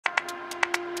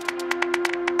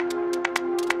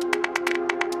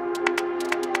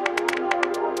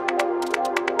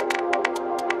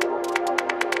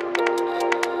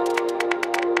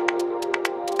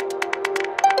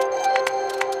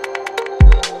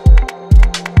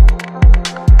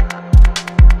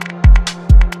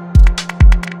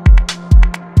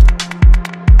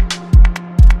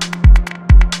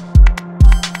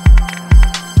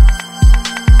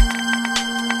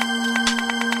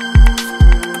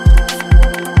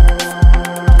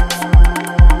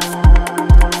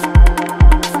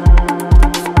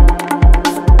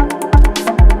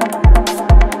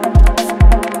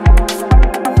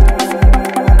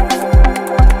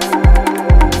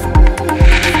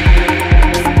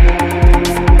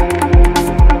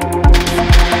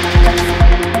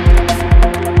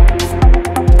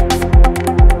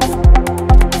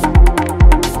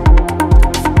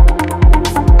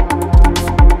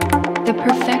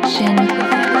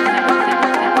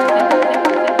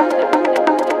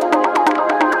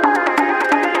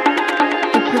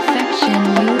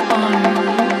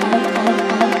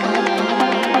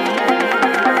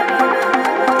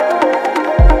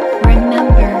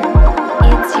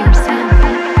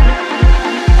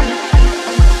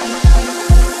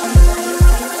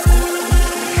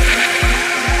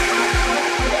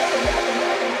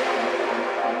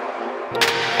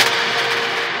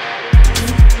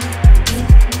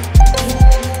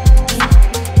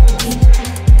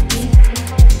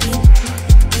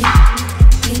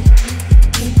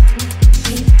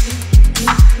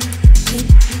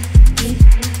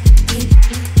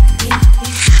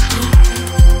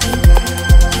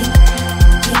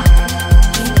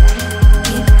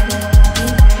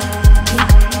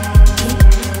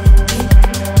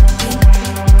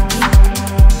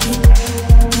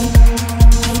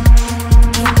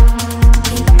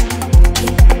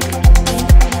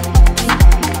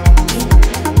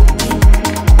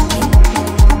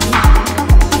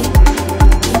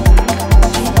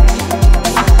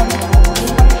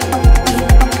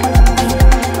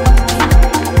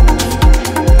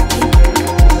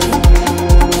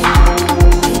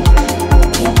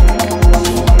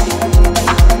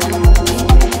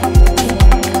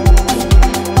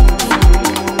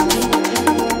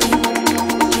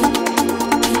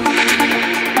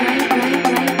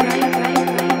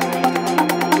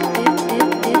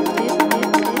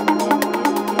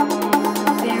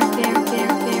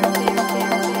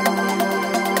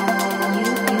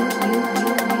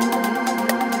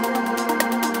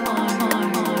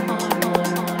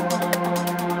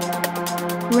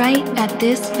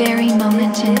this very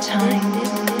moment in time,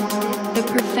 the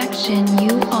perfection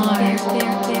you are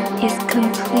is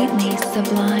completely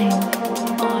sublime.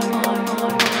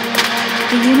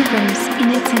 The universe in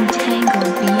its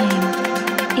entangled being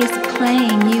is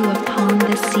playing you upon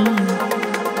the scene.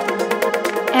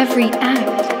 Every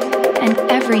act and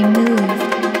every move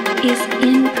is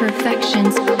in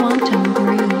perfection's quantum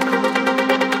groove.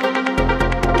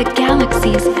 The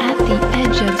galaxies at the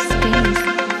edge of space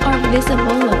are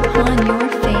visible upon your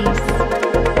face.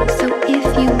 So if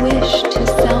you wish to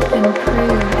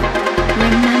self-improve,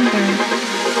 remember,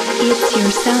 it's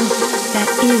yourself that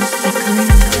is the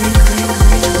groove.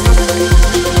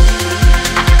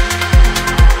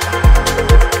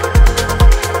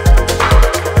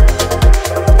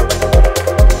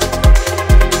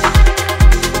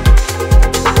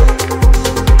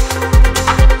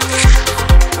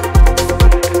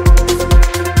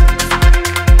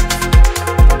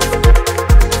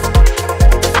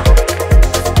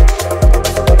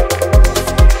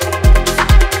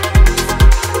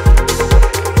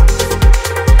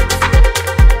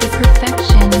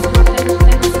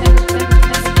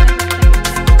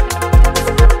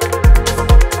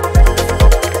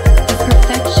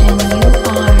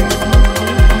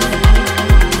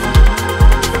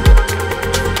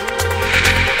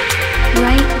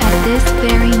 This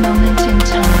very moment in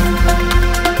time,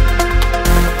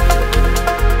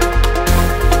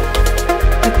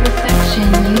 the perfection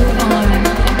you are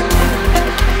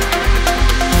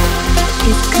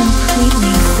is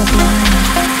completely sublime.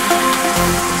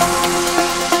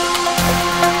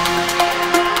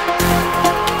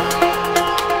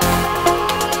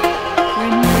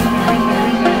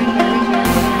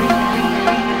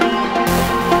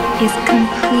 Is completely